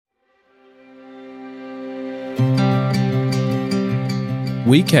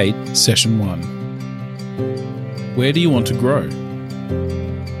Week 8, Session 1. Where do you want to grow?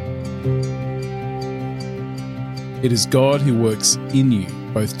 It is God who works in you,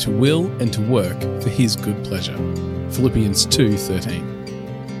 both to will and to work for his good pleasure. Philippians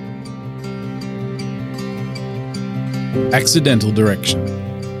 2:13. Accidental direction.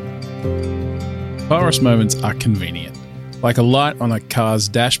 Kairos moments are convenient. Like a light on a car's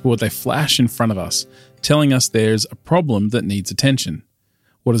dashboard, they flash in front of us, telling us there's a problem that needs attention.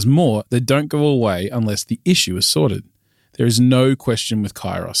 What is more, they don't go away unless the issue is sorted. There is no question with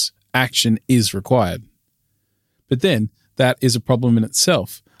Kairos. Action is required. But then, that is a problem in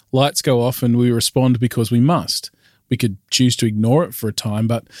itself. Lights go off and we respond because we must. We could choose to ignore it for a time,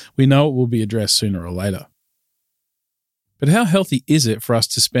 but we know it will be addressed sooner or later. But how healthy is it for us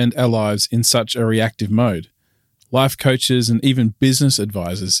to spend our lives in such a reactive mode? Life coaches and even business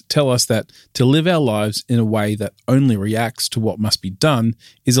advisors tell us that to live our lives in a way that only reacts to what must be done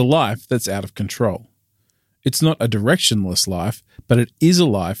is a life that's out of control. It's not a directionless life, but it is a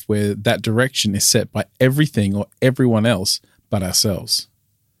life where that direction is set by everything or everyone else but ourselves.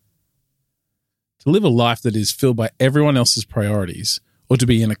 To live a life that is filled by everyone else's priorities, or to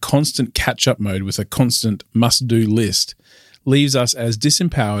be in a constant catch-up mode with a constant must-do list, leaves us as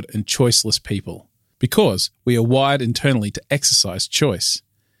disempowered and choiceless people, because we are wired internally to exercise choice.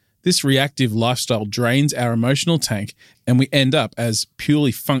 This reactive lifestyle drains our emotional tank, and we end up as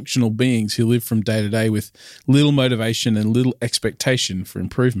purely functional beings who live from day to day with little motivation and little expectation for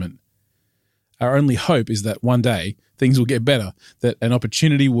improvement. Our only hope is that one day things will get better, that an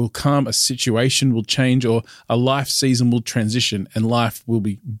opportunity will come, a situation will change, or a life season will transition and life will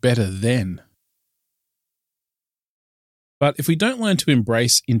be better then. But if we don't learn to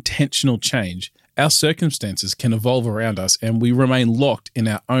embrace intentional change, our circumstances can evolve around us and we remain locked in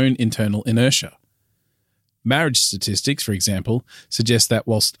our own internal inertia. Marriage statistics, for example, suggest that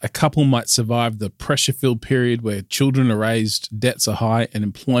whilst a couple might survive the pressure-filled period where children are raised, debts are high, and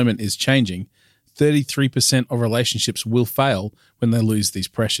employment is changing, 33% of relationships will fail when they lose these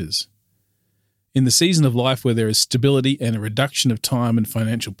pressures. In the season of life where there is stability and a reduction of time and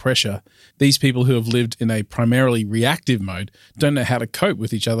financial pressure, these people who have lived in a primarily reactive mode don't know how to cope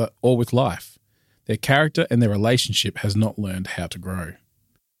with each other or with life. Their character and their relationship has not learned how to grow.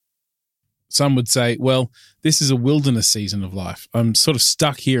 Some would say, well, this is a wilderness season of life. I'm sort of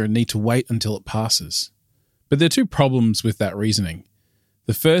stuck here and need to wait until it passes. But there are two problems with that reasoning.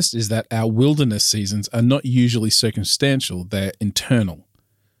 The first is that our wilderness seasons are not usually circumstantial, they're internal.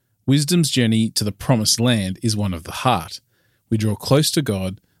 Wisdom's journey to the promised land is one of the heart. We draw close to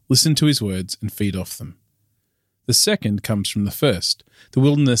God, listen to his words, and feed off them. The second comes from the first. The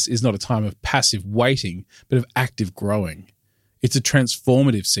wilderness is not a time of passive waiting, but of active growing. It's a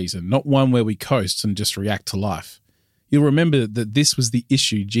transformative season, not one where we coast and just react to life. You'll remember that this was the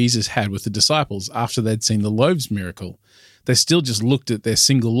issue Jesus had with the disciples after they'd seen the loaves miracle. They still just looked at their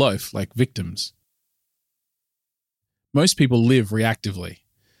single loaf like victims. Most people live reactively.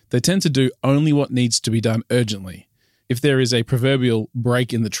 They tend to do only what needs to be done urgently. If there is a proverbial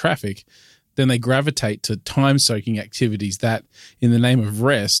break in the traffic, then they gravitate to time-soaking activities that, in the name of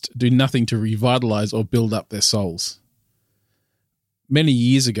rest, do nothing to revitalize or build up their souls. Many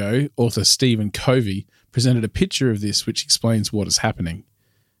years ago, author Stephen Covey presented a picture of this which explains what is happening.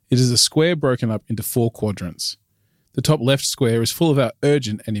 It is a square broken up into 4 quadrants. The top left square is full of our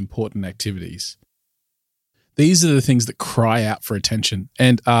urgent and important activities. These are the things that cry out for attention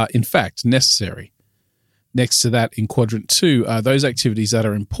and are, in fact, necessary. Next to that, in quadrant 2, are those activities that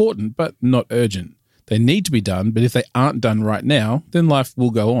are important but not urgent. They need to be done, but if they aren't done right now, then life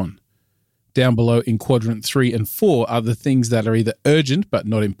will go on. Down below in quadrant 3 and 4 are the things that are either urgent but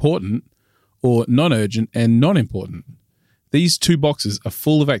not important, or non-urgent and non-important. These 2 boxes are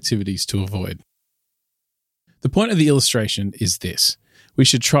full of activities to avoid. The point of the illustration is this. We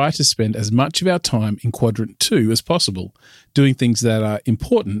should try to spend as much of our time in quadrant 2 as possible, doing things that are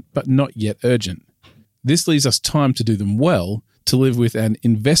important but not yet urgent. This leaves us time to do them well, to live with an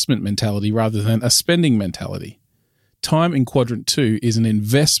investment mentality rather than a spending mentality. Time in quadrant 2 is an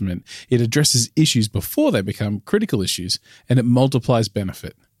investment. It addresses issues before they become critical issues, and it multiplies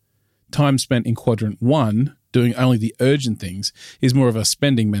benefit. Time spent in quadrant 1, doing only the urgent things, is more of a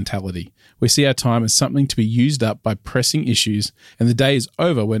spending mentality. We see our time as something to be used up by pressing issues, and the day is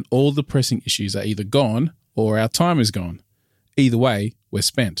over when all the pressing issues are either gone or our time is gone. Either way, we're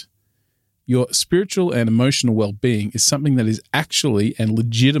spent. Your spiritual and emotional well-being is something that is actually and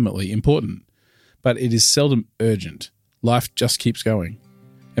legitimately important, but it is seldom urgent. Life just keeps going.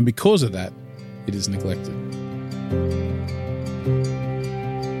 And because of that, it is neglected.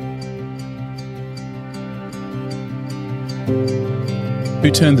 Who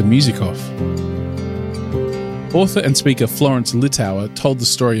turned the music off? Author and speaker Florence Littauer told the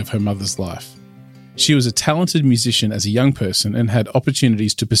story of her mother's life. She was a talented musician as a young person and had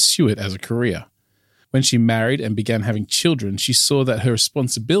opportunities to pursue it as a career. When she married and began having children, she saw that her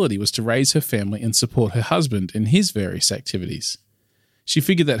responsibility was to raise her family and support her husband in his various activities. She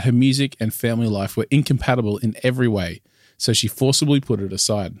figured that her music and family life were incompatible in every way, so she forcibly put it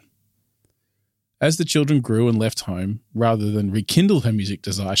aside. As the children grew and left home, rather than rekindle her music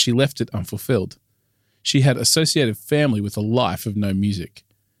desire, she left it unfulfilled. She had associated family with a life of no music.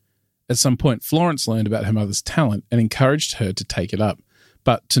 At some point, Florence learned about her mother's talent and encouraged her to take it up,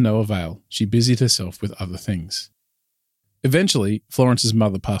 but to no avail. She busied herself with other things. Eventually, Florence's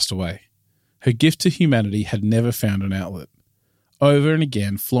mother passed away. Her gift to humanity had never found an outlet. Over and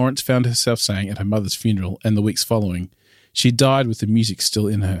again, Florence found herself saying at her mother's funeral and the weeks following, she died with the music still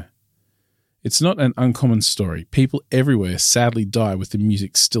in her. It's not an uncommon story. People everywhere sadly die with the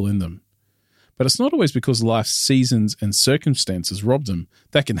music still in them. But it's not always because life's seasons and circumstances rob them.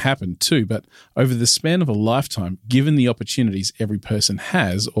 That can happen too, but over the span of a lifetime, given the opportunities every person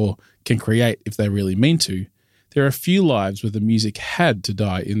has or can create if they really mean to, there are a few lives where the music had to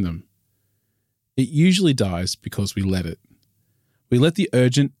die in them. It usually dies because we let it. We let the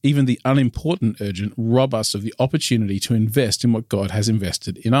urgent, even the unimportant urgent, rob us of the opportunity to invest in what God has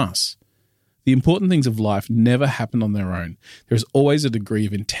invested in us. The important things of life never happen on their own. There is always a degree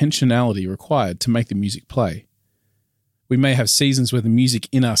of intentionality required to make the music play. We may have seasons where the music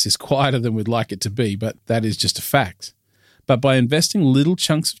in us is quieter than we'd like it to be, but that is just a fact. But by investing little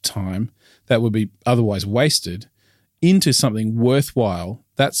chunks of time that would be otherwise wasted into something worthwhile,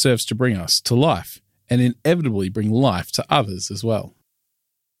 that serves to bring us to life and inevitably bring life to others as well.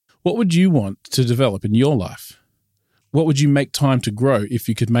 What would you want to develop in your life? What would you make time to grow if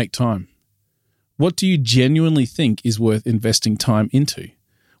you could make time? What do you genuinely think is worth investing time into?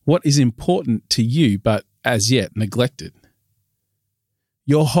 What is important to you but as yet neglected?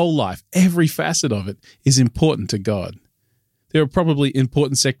 Your whole life, every facet of it, is important to God. There are probably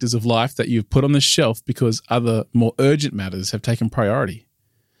important sectors of life that you've put on the shelf because other, more urgent matters have taken priority.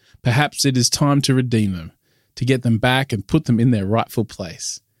 Perhaps it is time to redeem them, to get them back and put them in their rightful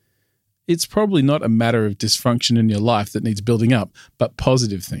place. It's probably not a matter of dysfunction in your life that needs building up, but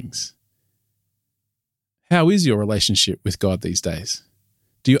positive things. How is your relationship with God these days?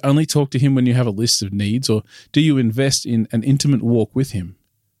 Do you only talk to Him when you have a list of needs, or do you invest in an intimate walk with Him?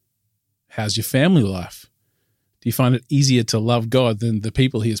 How's your family life? Do you find it easier to love God than the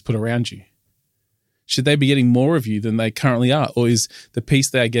people He has put around you? Should they be getting more of you than they currently are, or is the peace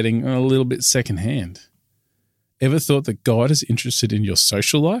they are getting a little bit secondhand? Ever thought that God is interested in your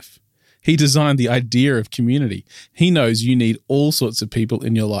social life? He designed the idea of community. He knows you need all sorts of people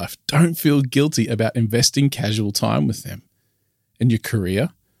in your life. Don't feel guilty about investing casual time with them. And your career?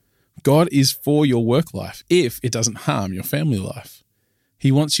 God is for your work life if it doesn't harm your family life.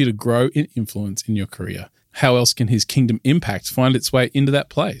 He wants you to grow in influence in your career. How else can His kingdom impact find its way into that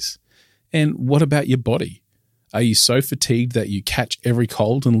place? And what about your body? Are you so fatigued that you catch every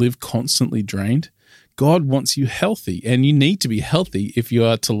cold and live constantly drained? God wants you healthy, and you need to be healthy if you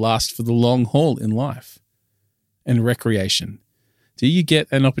are to last for the long haul in life. And recreation. Do you get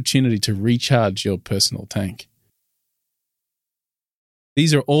an opportunity to recharge your personal tank?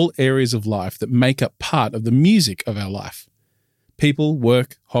 These are all areas of life that make up part of the music of our life. People,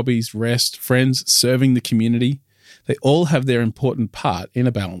 work, hobbies, rest, friends, serving the community, they all have their important part in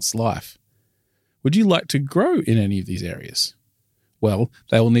a balanced life. Would you like to grow in any of these areas? Well,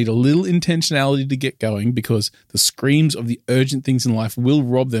 they will need a little intentionality to get going because the screams of the urgent things in life will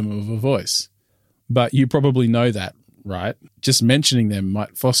rob them of a voice. But you probably know that, right? Just mentioning them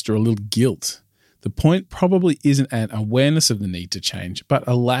might foster a little guilt. The point probably isn't an awareness of the need to change, but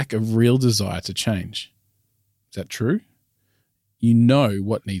a lack of real desire to change. Is that true? You know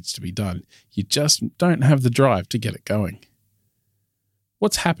what needs to be done. You just don't have the drive to get it going.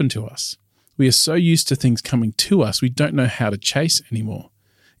 What's happened to us? We are so used to things coming to us, we don't know how to chase anymore.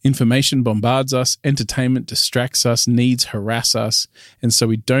 Information bombards us, entertainment distracts us, needs harass us, and so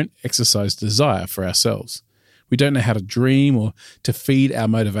we don't exercise desire for ourselves. We don't know how to dream or to feed our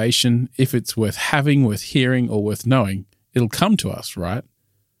motivation. If it's worth having, worth hearing, or worth knowing, it'll come to us, right?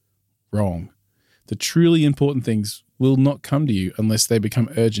 Wrong. The truly important things will not come to you unless they become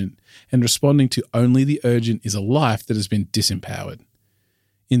urgent, and responding to only the urgent is a life that has been disempowered.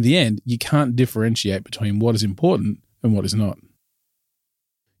 In the end, you can't differentiate between what is important and what is not.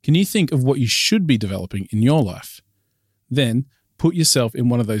 Can you think of what you should be developing in your life? Then put yourself in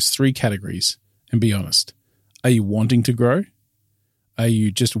one of those three categories and be honest. Are you wanting to grow? Are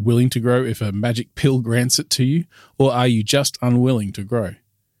you just willing to grow if a magic pill grants it to you, or are you just unwilling to grow?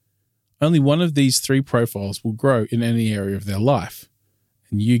 Only one of these three profiles will grow in any area of their life.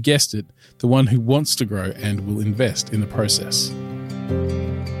 And you guessed it, the one who wants to grow and will invest in the process.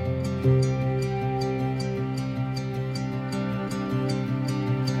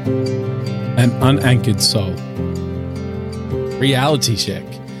 An unanchored soul. Reality check.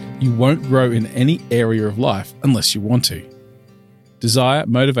 You won't grow in any area of life unless you want to. Desire,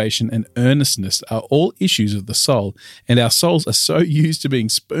 motivation, and earnestness are all issues of the soul, and our souls are so used to being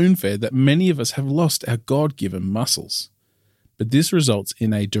spoon-fed that many of us have lost our God-given muscles. But this results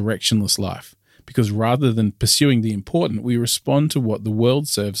in a directionless life, because rather than pursuing the important, we respond to what the world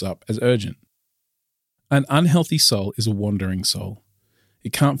serves up as urgent. An unhealthy soul is a wandering soul.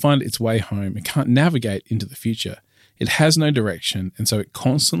 It can't find its way home. It can't navigate into the future. It has no direction, and so it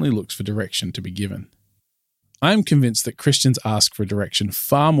constantly looks for direction to be given. I am convinced that Christians ask for direction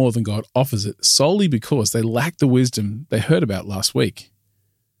far more than God offers it solely because they lack the wisdom they heard about last week.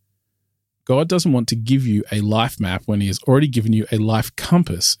 God doesn't want to give you a life map when He has already given you a life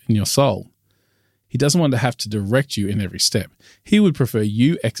compass in your soul. He doesn't want to have to direct you in every step. He would prefer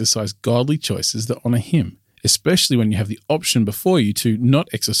you exercise godly choices that honor Him, especially when you have the option before you to not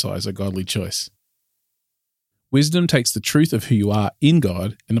exercise a godly choice. Wisdom takes the truth of who you are in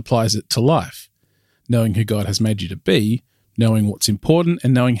God and applies it to life. Knowing who God has made you to be, knowing what's important,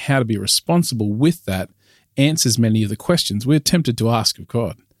 and knowing how to be responsible with that answers many of the questions we're tempted to ask of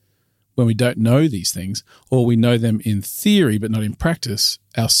God. When we don't know these things, or we know them in theory but not in practice,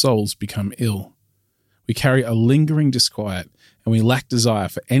 our souls become ill. We carry a lingering disquiet, and we lack desire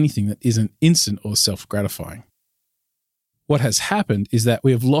for anything that isn't instant or self-gratifying. What has happened is that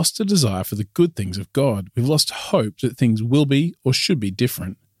we have lost a desire for the good things of God. We've lost hope that things will be or should be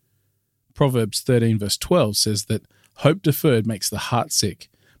different. Proverbs 13 verse 12 says that hope deferred makes the heart sick,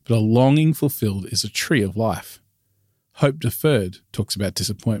 but a longing fulfilled is a tree of life. Hope deferred talks about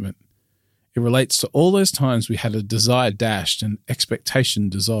disappointment. It relates to all those times we had a desire dashed and expectation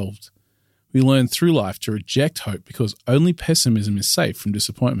dissolved. We learn through life to reject hope because only pessimism is safe from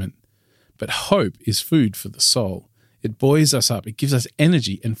disappointment. But hope is food for the soul. It buoys us up, it gives us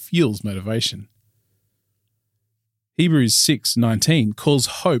energy and fuels motivation. Hebrews 6:19 calls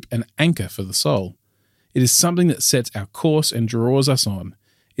hope an anchor for the soul. It is something that sets our course and draws us on.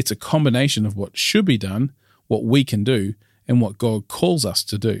 It's a combination of what should be done, what we can do, and what God calls us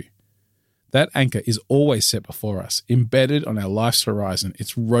to do. That anchor is always set before us, embedded on our life's horizon,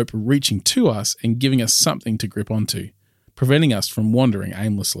 its rope reaching to us and giving us something to grip onto, preventing us from wandering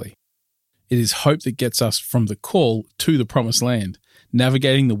aimlessly. It is hope that gets us from the call to the promised land,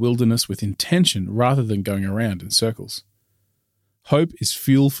 navigating the wilderness with intention rather than going around in circles. Hope is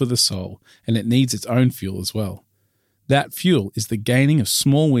fuel for the soul, and it needs its own fuel as well. That fuel is the gaining of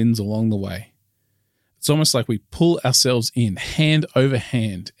small wins along the way. It's almost like we pull ourselves in hand over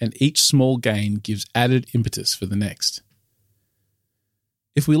hand, and each small gain gives added impetus for the next.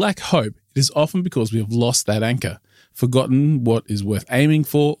 If we lack hope, it is often because we have lost that anchor, forgotten what is worth aiming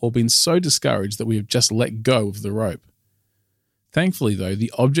for, or been so discouraged that we have just let go of the rope. Thankfully, though,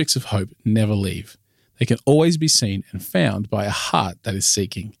 the objects of hope never leave. They can always be seen and found by a heart that is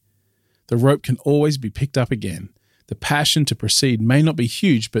seeking. The rope can always be picked up again. The passion to proceed may not be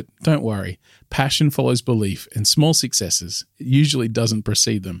huge, but don't worry. Passion follows belief, and small successes, it usually doesn't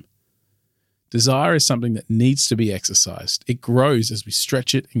precede them. Desire is something that needs to be exercised. It grows as we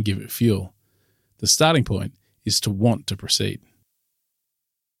stretch it and give it fuel. The starting point is to want to proceed.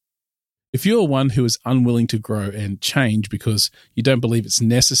 If you're one who is unwilling to grow and change because you don't believe it's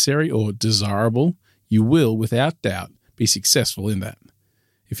necessary or desirable, you will, without doubt, be successful in that.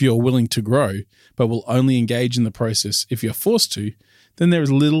 If you're willing to grow, but will only engage in the process if you're forced to, then there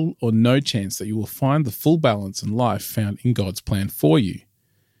is little or no chance that you will find the full balance in life found in God's plan for you.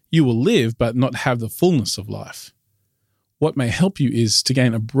 You will live, but not have the fullness of life. What may help you is to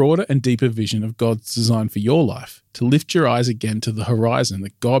gain a broader and deeper vision of God's design for your life, to lift your eyes again to the horizon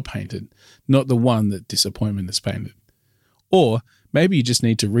that God painted, not the one that disappointment has painted. Or maybe you just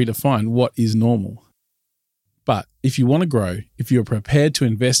need to redefine what is normal. But if you want to grow, if you're prepared to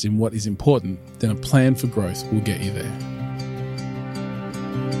invest in what is important, then a plan for growth will get you there.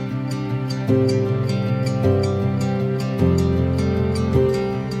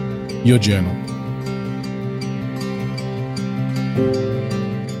 Your journal.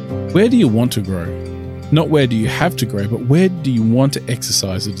 Where do you want to grow? Not where do you have to grow, but where do you want to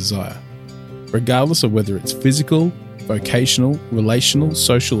exercise a desire? Regardless of whether it's physical, vocational, relational,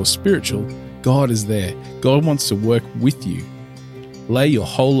 social, or spiritual, God is there. God wants to work with you. Lay your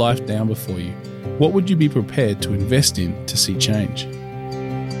whole life down before you. What would you be prepared to invest in to see change?